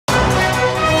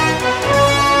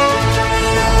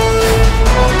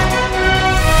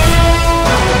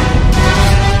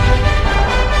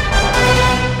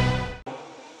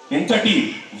ఇంతటి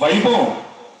వైభవం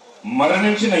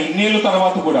మరణించిన ఇన్నేళ్ళ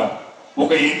తర్వాత కూడా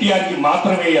ఒక ఎన్టీఆర్ కి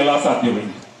మాత్రమే ఎలా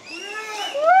సాధ్యమైంది?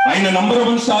 ఆయన నంబర్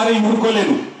 1 స్టార్ అయి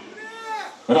ఊరుకోలేదు.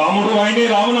 రాముడు ఆయనే,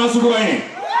 రావణాసుడు ఆయనే,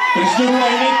 కృష్ణుడు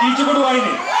ఆయనే, కీచకుడు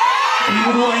ఆయనే,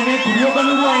 భీముడు ఆయనే,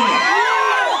 దుర్యోధనుడు ఆయనే,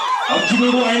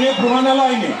 అర్జునుడు ఆయనే, పురాణాలు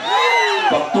ఆయనే,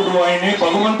 భక్తుడు ఆయనే,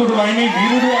 భగవంతుడు ఆయనే,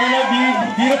 వీరుడు ఆయన,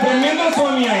 వీర బ్రహ్మేంద్ర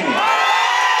స్వామి ఆయనే.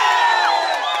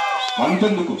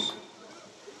 అంతెందుకు,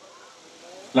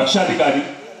 లక్షాధికారి,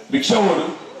 భిక్షవుడు,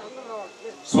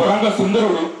 స్వరంగ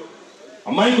సుందరుడు,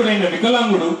 అమాయకుడైన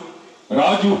వికలాంగుడు,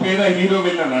 రాజు, పేద, హీరో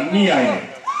విలన్ అన్నీ ఆయన.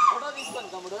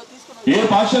 ఏ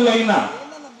భాషలో అయినా,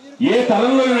 ఏ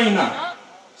తరంలోనైనా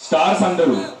స్టార్స్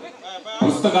అందరూ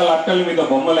పుస్తకాల అట్టల మీద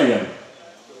బొమ్మలయ్యారు.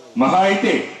 మహా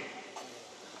అయితే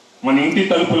మన ఇంటి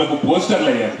తలుపులకు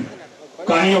పోస్టర్లు అయ్యారు.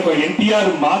 కానీ ఒక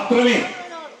ఎన్టీఆర్ మాత్రమే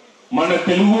మన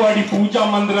తెలుగువాడి పూజా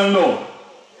మందిరంలో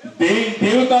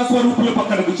దేవతా స్వరూపుల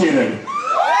పక్కనకు చేరాడు.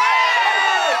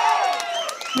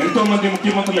 ఎంతో మంది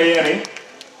ముఖ్యమంత్రులు అయ్యారే,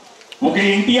 ఒక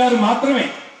ఎన్టీఆర్ మాత్రమే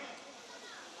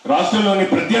రాష్ట్రంలోని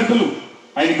ప్రత్యర్థులు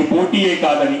ఆయనకు పోటీయే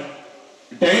కాదని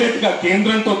డైరెక్ట్ గా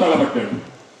కేంద్రంతో తలబట్టాడు.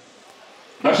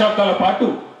 దశాబ్దాల పాటు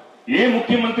ఏ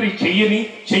ముఖ్యమంత్రి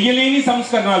చెయ్యలేని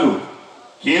సంస్కరణలు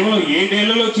కేవలం 7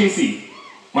 ఏళ్లలో చేసి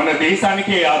మన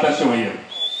దేశానికే ఆదర్శమయ్యారు.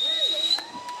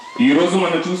 ఈరోజు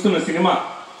మనం చూస్తున్న సినిమా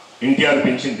ఎన్టీఆర్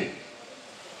పెంచింది.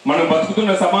 మనం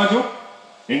బతుకుతున్న సమాజం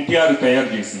ఎన్టీఆర్ తయారు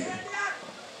చేసింది.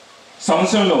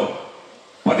 సంవత్సరంలో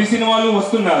 10 సినిమాలు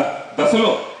వస్తున్న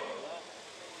దశలో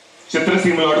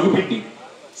చిత్రసీమలో అడుగుపెట్టి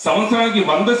సంవత్సరానికి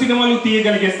 100 సినిమాలు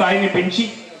తీయగలిగే స్థాయిని పెంచి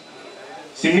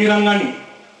సినీ రంగాన్ని,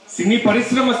 సినీ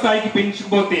పరిశ్రమ స్థాయికి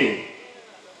పెంచుకుపోతే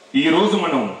ఈరోజు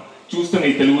మనం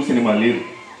చూస్తున్న ఈ తెలుగు సినిమా లేదు.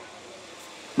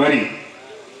 మరి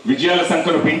విజయాల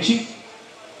సంఖ్యను పెంచి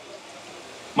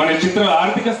మన చిత్ర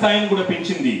ఆర్థిక స్థాయిని కూడా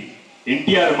పెంచింది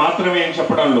ఎన్టీఆర్ మాత్రమే అని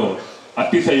చెప్పడంలో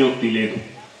అతిశయోక్తి లేదు.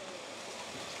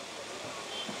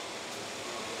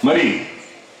 మరి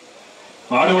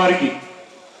ఆడవారికి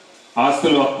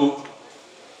ఆస్తుల హక్కు,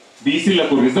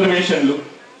 బీసీలకు రిజర్వేషన్లు,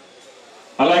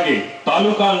 అలాగే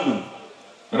తాలూకాలను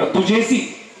రద్దు చేసి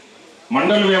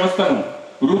మండల వ్యవస్థను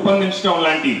రూపొందించడం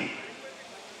లాంటి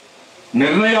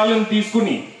నిర్ణయాలను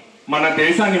తీసుకుని మన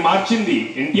దేశాన్ని మార్చింది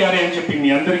ఎన్టీఆర్ అని చెప్పి మీ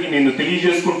అందరికీ నేను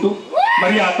తెలియజేసుకుంటూ,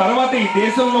 మరి ఆ తర్వాత ఈ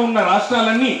దేశంలో ఉన్న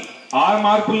రాష్ట్రాలన్నీ ఆ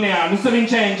మార్పుల్ని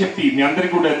అనుసరించాయని చెప్పి మీ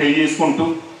అందరికీ కూడా తెలియజేసుకుంటూ,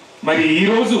 మరి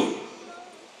ఈరోజు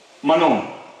మనం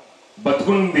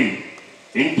బతుకున్నది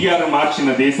ఎన్టీఆర్ మార్చిన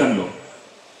దేశంలో,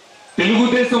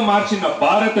 తెలుగుదేశం మార్చిన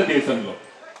భారతదేశంలో.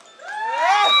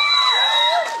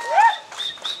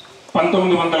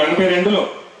 1982లో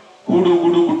కూడు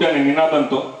గుడు గుడ్డ అనే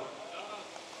నినాదంతో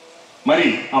మరి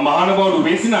ఆ మహానుభావుడు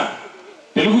వేసిన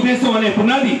తెలుగుదేశం అనే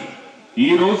పునాది ఈ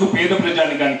రోజు పేద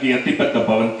ప్రజానికానికి అతిపెద్ద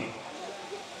భవంతి.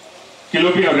 కిలో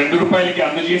బియ్యం 2 రూపాయలకి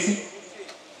అందజేసి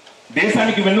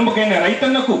దేశానికి వెన్నుముకైన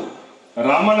రైతన్నకు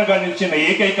రామన్నగా నిలిచిన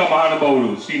ఏకైక మహానుభావుడు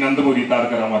శ్రీ నందమూరి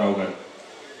తారక రామారావు గారు.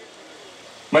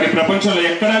 మరి ప్రపంచంలో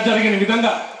ఎక్కడా జరిగిన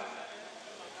విధంగా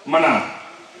మన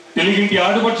తెలుగింటి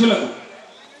ఆడపడుచులకు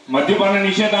మద్యపాన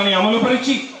నిషేధాన్ని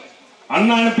అమలుపరిచి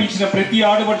అన్నాన్ని పిలిచిన ప్రతి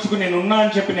ఆడపడుచుకు నేను ఉన్నా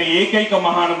అని చెప్పిన ఏకైక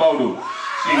మహానుభావుడు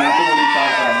శ్రీ నందమూరి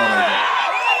తారక రామారావు గారు.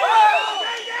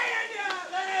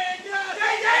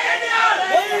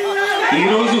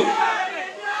 ఈరోజు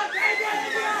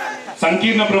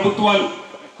సంకీర్ణ ప్రభుత్వాలు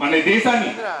మన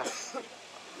దేశాన్ని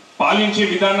పాలించే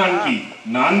విధానానికి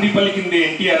నాంది పలికింది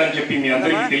ఎన్టీఆర్ అని చెప్పి మీ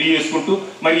అందరికీ తెలియజేసుకుంటూ,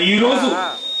 మరి ఈ రోజు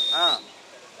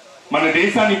మన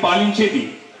దేశాన్ని పాలించేది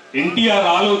ఎన్టీఆర్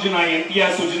ఆలోచన,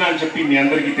 ఎన్టీఆర్ సృజన అని చెప్పి మీ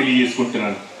అందరికీ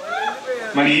తెలియజేసుకుంటున్నాను.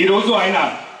 మరి ఈ రోజు ఆయన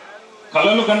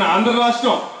కలలు కన్నా ఆంధ్ర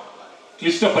రాష్ట్రం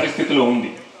క్లిష్ట పరిస్థితిలో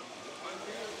ఉంది.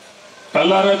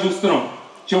 కళ్ళారా చూస్తున్నాం,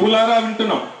 చెవులారా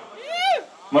వింటున్నాం.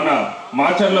 మన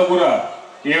మాచర్లో కూడా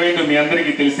ఏమైందో మీ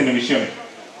అందరికీ తెలిసిన విషయమే.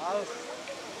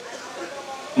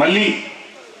 మళ్ళీ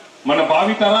మన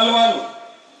భావి తరాల వారు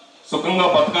సుఖంగా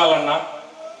బతకాలన్నా,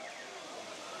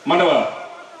 మన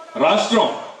రాష్ట్రం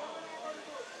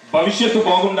భవిష్యత్తు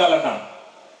బాగుండాలన్నా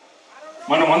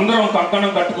మనం అందరం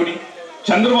కంకణం కట్టుకుని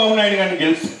చంద్రబాబు నాయుడు గారిని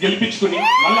గెలిపించుకుని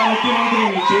మళ్ళా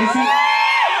ముఖ్యమంత్రిని చేసి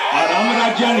ఆ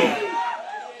రామరాజ్యాన్ని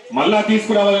మళ్ళా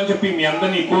తీసుకురావాలని చెప్పి మీ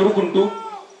అందరినీ కోరుకుంటూ,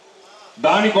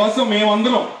 దానికోసం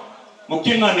మేమందరం,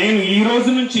 ముఖ్యంగా నేను ఈ రోజు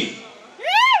నుంచి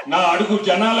నా అడుగు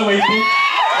జనాల వైపు,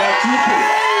 నా చూపు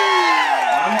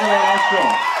ఆంధ్ర రాష్ట్రం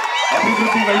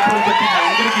అభివృద్ధి వైపు అని చెప్పి మీ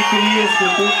అందరికీ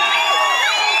తెలియజేసుకుంటూ,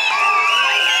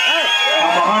 మా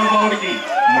మహానుభావుడికి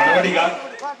మనవడిగా,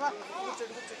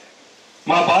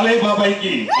 మా బాలయ్య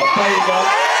బాబాయికి అబ్బాయిగా,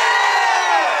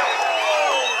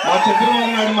 మా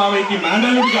చంద్రబాబు నాయుడు మావయ్యకి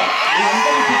మేనల్లుడిగా మీ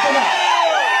అందరి పుట్టగా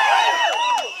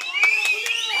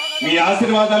మీ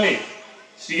ఆశీర్వాదాలే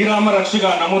శ్రీరామ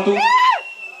రక్షగా నమ్ముతూ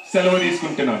సెలవు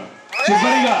తీసుకుంటున్నాను.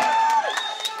 చివరిగా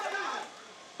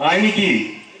ఆయనకి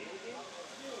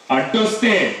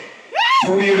అడ్డొస్తే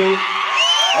సూర్యుడు,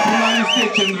 అభిమానిస్తే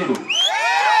చంద్రుడు,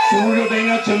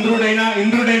 సూర్యుడైనా చంద్రుడైనా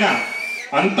ఇంద్రుడైనా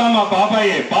అంతా మా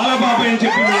బాబాయే, బాలబాబాయ్ అని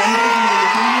చెప్పి మీ అందరికీ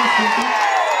తెలియజేసుకుంటూ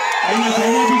ఆయన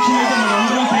సైన్యాభిక్షమైతే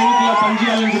మనందరం సైనికులా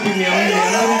పనిచేయాలని చెప్పి మీ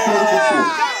అందరినీ కోరుకుంటూ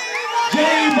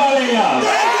జై బాలయ్య,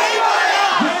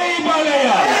 జై బాలయ్య,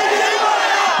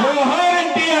 జోహార్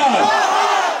ఎన్టీఆర్,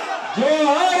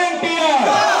 జోహార్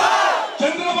ఎన్టీఆర్,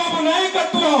 చంద్రబాబు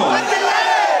నాయకత్వం,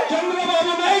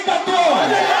 చంద్రబాబు నాయకత్వం,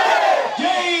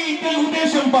 జై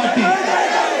తెలుగుదేశం పార్టీ.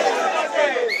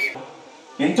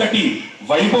 ఇంతటి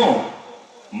వైభవం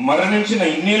మరణించిన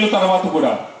ఇన్నేళ్ల తర్వాత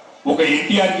కూడా ఒక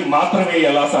ఎన్టీఆర్ కి మాత్రమే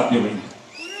ఎలా సాధ్యమైంది?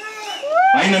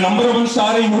 ఆయన నంబర్ 1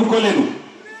 స్టార్ అయి ఊరుకోలేదు.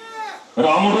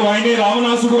 రాముడు ఆయనే,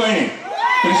 రావణాసుడు ఆయనే,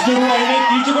 కృష్ణుడు ఆయనే,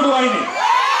 కీచకుడు ఆయనే,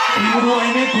 భీముడు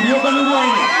ఆయనే, దుర్యోధనుడు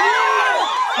ఆయనే,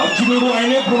 అర్జునుడు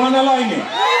ఆయనే, పురాణాల ఆయనే,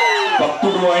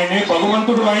 భక్తుడు ఆయనే,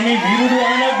 భగవంతుడు ఆయనే, వీరుడు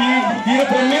ఆయన, వీర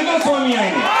బ్రహ్మేంద్ర స్వామి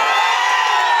ఆయనే.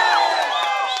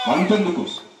 అంతెందుకు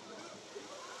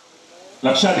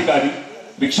లక్షాధికారి,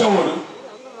 భిక్షవుడు,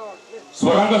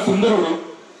 స్వరంగ సుందరుడు,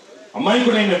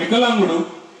 అమాయకుడైన వికలాంగుడు,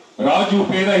 రాజు,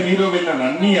 పేద, హీరో విలన్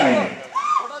అన్నీ ఆయన.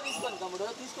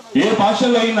 ఏ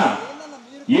భాషలో అయినా,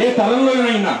 ఏ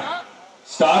తరంలోనైనా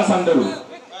స్టార్స్ అందరూ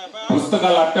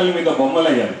పుస్తకాల అట్టల మీద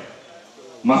బొమ్మలయ్యారు.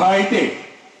 మహా అయితే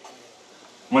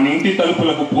మన ఇంటి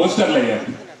తలుపులకు పోస్టర్లు అయ్యారు.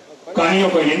 కానీ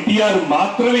ఒక ఎన్టీఆర్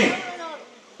మాత్రమే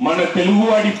మన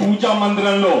తెలుగువాడి పూజా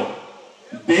మందిరంలో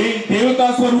దేవతా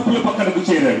స్వరూపుల పక్కనకు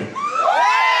చేరాడు.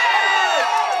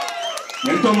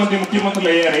 ఎంతో మంది ముఖ్యమంత్రులు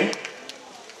అయ్యారే,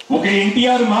 ఒక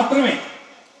ఎన్టీఆర్ మాత్రమే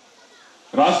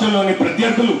రాష్ట్రంలోని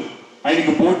ప్రత్యర్థులు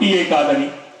ఆయనకు పోటీయే కాదని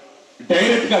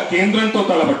డైరెక్ట్ గా కేంద్రంతో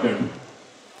తలబడ్డాడు.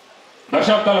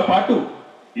 దశాబ్దాల పాటు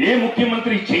ఏ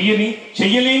ముఖ్యమంత్రి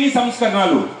చెయ్యలేని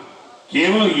సంస్కరణలు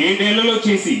కేవలం 7 ఏళ్లలో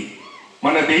చేసి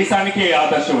మన దేశానికే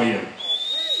ఆదర్శమయ్యాడు.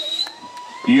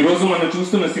 ఈరోజు మనం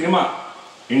చూస్తున్న సినిమా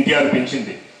ఎన్టీఆర్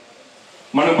పెంచింది.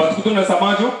 మనం బతుకుతున్న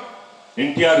సమాజం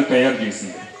ఎన్టీఆర్ తయారు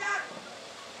చేసింది.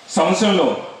 సంవత్సరంలో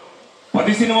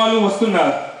 10 సినిమాలు వస్తున్న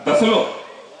దశలో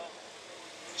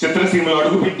చిత్రసీమలో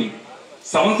అడుగుపెట్టి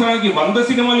సంవత్సరానికి 100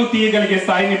 సినిమాలు తీయగలిగే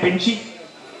స్థాయిని పెంచి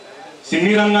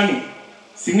సినీ రంగాన్ని,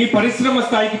 సినీ పరిశ్రమ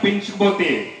స్థాయికి పెంచుకుపోతే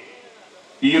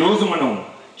ఈరోజు మనం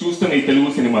చూస్తున్న ఈ తెలుగు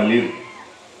సినిమా లేదు.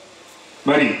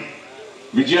 మరి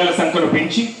విజయాల సంఖ్యను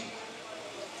పెంచి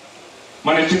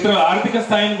మన చిత్ర ఆర్థిక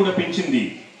స్థాయిని కూడా పెంచింది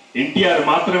ఎన్టీఆర్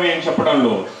మాత్రమే అని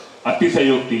చెప్పడంలో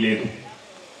అతిశయోక్తి లేదు.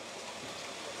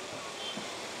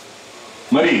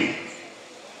 మరి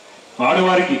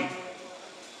ఆడవారికి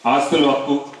ఆస్తుల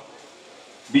హక్కు,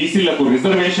 బీసీలకు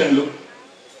రిజర్వేషన్లు,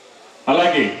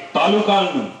 అలాగే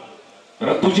తాలూకాలను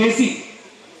రద్దు చేసి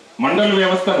మండల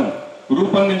వ్యవస్థను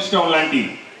రూపొందించడం లాంటి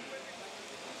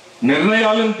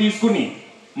నిర్ణయాలను తీసుకుని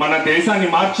మన దేశాన్ని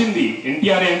మార్చింది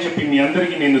ఎన్టీఆర్ అని చెప్పి మీ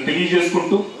అందరికీ నేను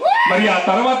తెలియజేసుకుంటూ, మరి ఆ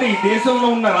తర్వాత ఈ దేశంలో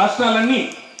ఉన్న రాష్ట్రాలన్నీ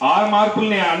ఆ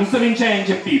మార్పుల్ని అనుసరించాయని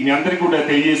చెప్పి మీ అందరికీ కూడా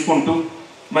తెలియజేసుకుంటూ,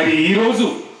 మరి ఈరోజు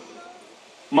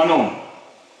మనం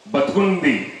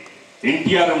బతుకున్నది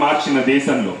ఎన్టీఆర్ మార్చిన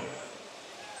దేశంలో,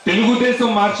 తెలుగుదేశం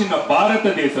మార్చిన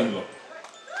భారతదేశంలో.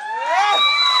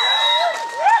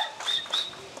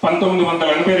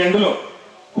 1982లో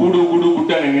కూడు గుడు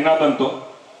గుడ్డ అనే నినాదంతో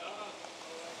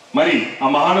మరి ఆ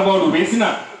మహానుభావుడు వేసిన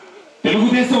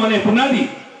తెలుగుదేశం అనే పునాది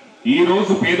ఈ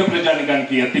రోజు పేద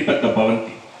ప్రజానికానికి అతిపెద్ద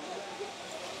భవంతి.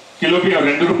 కిలో బియ్యం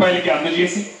 2 రూపాయలకి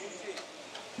అందజేసి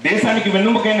దేశానికి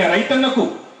వెన్నుముకైన రైతన్నకు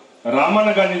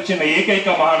రామన్నగా నిలిచిన ఏకైక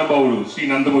మహానుభావుడు శ్రీ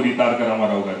నందమూరి తారక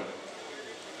రామారావు గారు.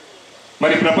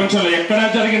 మరి ప్రపంచంలో ఎక్కడా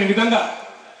జరిగిన విధంగా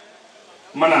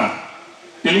మన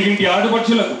తెలుగింటి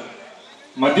ఆడపడుచులకు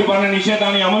మద్యపాన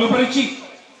నిషేధాన్ని అమలుపరిచి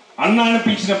అన్నాన్ని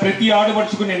పిలిచిన ప్రతి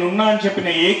ఆడపడుచుకు నేను ఉన్నా అని చెప్పిన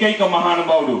ఏకైక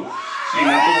మహానుభావుడు శ్రీ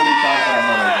నందమూరి తారక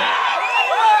రామారావు గారు.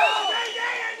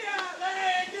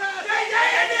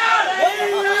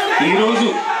 ఈరోజు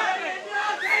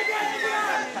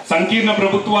సంకీర్ణ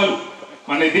ప్రభుత్వాలు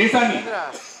మన దేశాన్ని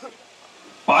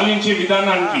పాలించే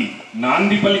విధానానికి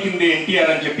నాంది పలికిందే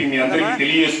ఎన్టీఆర్ అని చెప్పి మీ అందరికీ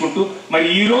తెలియజేసుకుంటూ, మరి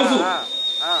ఈ రోజు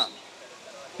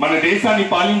మన దేశాన్ని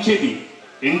పాలించేది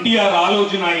ఎన్టీఆర్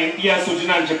ఆలోచన, ఎన్టీఆర్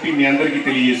సృజన అని చెప్పి మీ అందరికీ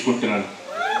తెలియజేసుకుంటున్నాను.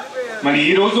 మరి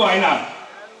ఈ రోజు ఆయన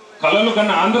కలలు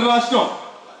కన్నా ఆంధ్ర రాష్ట్రం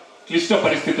క్లిష్ట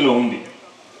పరిస్థితిలో ఉంది.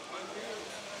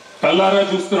 కళ్ళారా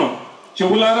చూస్తున్నాం,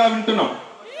 చెవులారా వింటున్నాం.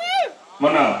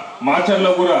 మన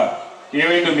మాచర్లో కూడా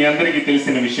ఏమైందో మీ అందరికీ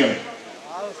తెలిసిన విషయమే.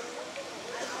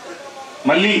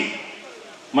 మళ్ళీ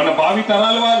మన భావి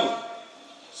తరాల వారు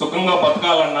సుఖంగా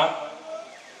బతకాలన్నా,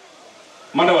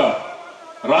 మన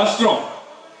రాష్ట్రం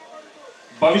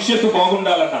భవిష్యత్తు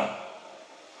బాగుండాలన్నా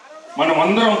మనం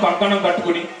అందరం కంకణం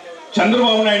కట్టుకుని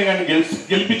చంద్రబాబు నాయుడు గారిని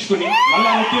గెలిపించుకుని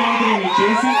మళ్ళా ముఖ్యమంత్రిని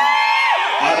చేసి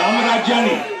ఆ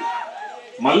రామరాజ్యాన్ని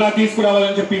మళ్ళా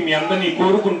తీసుకురావాలని చెప్పి మీ అందరినీ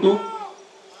కోరుకుంటూ,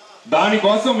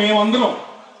 దానికోసం మేమందరం,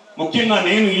 ముఖ్యంగా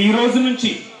నేను ఈ రోజు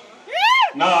నుంచి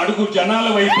నా అడుగు జనాల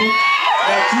వైపు,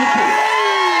 నా చూపు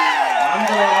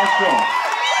ఆంధ్ర రాష్ట్రం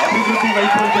అభివృద్ధి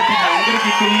వైపు అని చెప్పి మా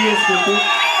అందరికీ తెలియజేసుకుంటూ,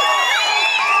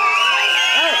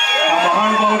 ఆ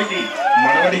మహానుభావుడికి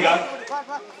మనవడిగా,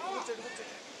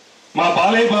 మా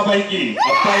బాలయ్య బాబాయికి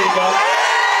అబ్బాయిగా,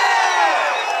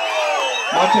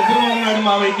 మా చంద్రబాబు నాయుడు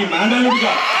మావయ్యకి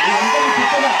మేనల్లుడిగా, మీ అందరి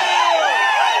పుట్టగా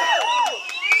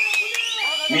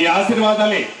మీ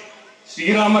ఆశీర్వాదాలే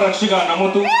శ్రీరామ రక్షగా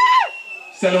నమ్ముతూ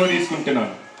సెలవు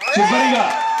తీసుకుంటున్నాను. చివరిగా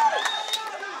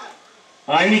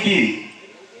ఆయనకి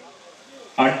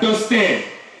అడ్డొస్తే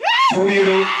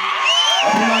సూర్యుడు,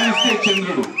 అభిమానిస్తే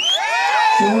చంద్రుడు,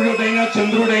 సూర్యుడైనా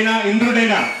చంద్రుడైనా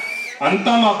ఇంద్రుడైనా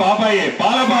అంతా మా బాబాయే,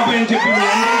 బాలబాబాయ్ అని చెప్పి మీ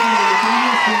అందరికీ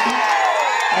తెలియజేసుకుంటూ,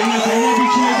 ఆయన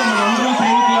సైన్యాభిక్ష మీద మన అందరం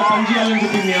సైనికులా పనిచేయాలని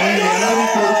చెప్పి మీ అందరినీ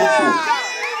కోరుకుంటూ,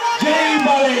 జై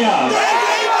బాలయ్య,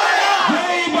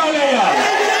 జై బాలయ్య,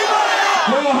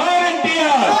 జోహార్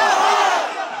ఎన్టీఆర్,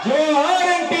 జోహార్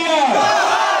ఎన్టీఆర్,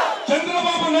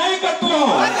 చంద్రబాబు నాయకత్వం,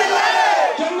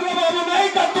 చంద్రబాబు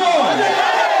నాయకత్వం.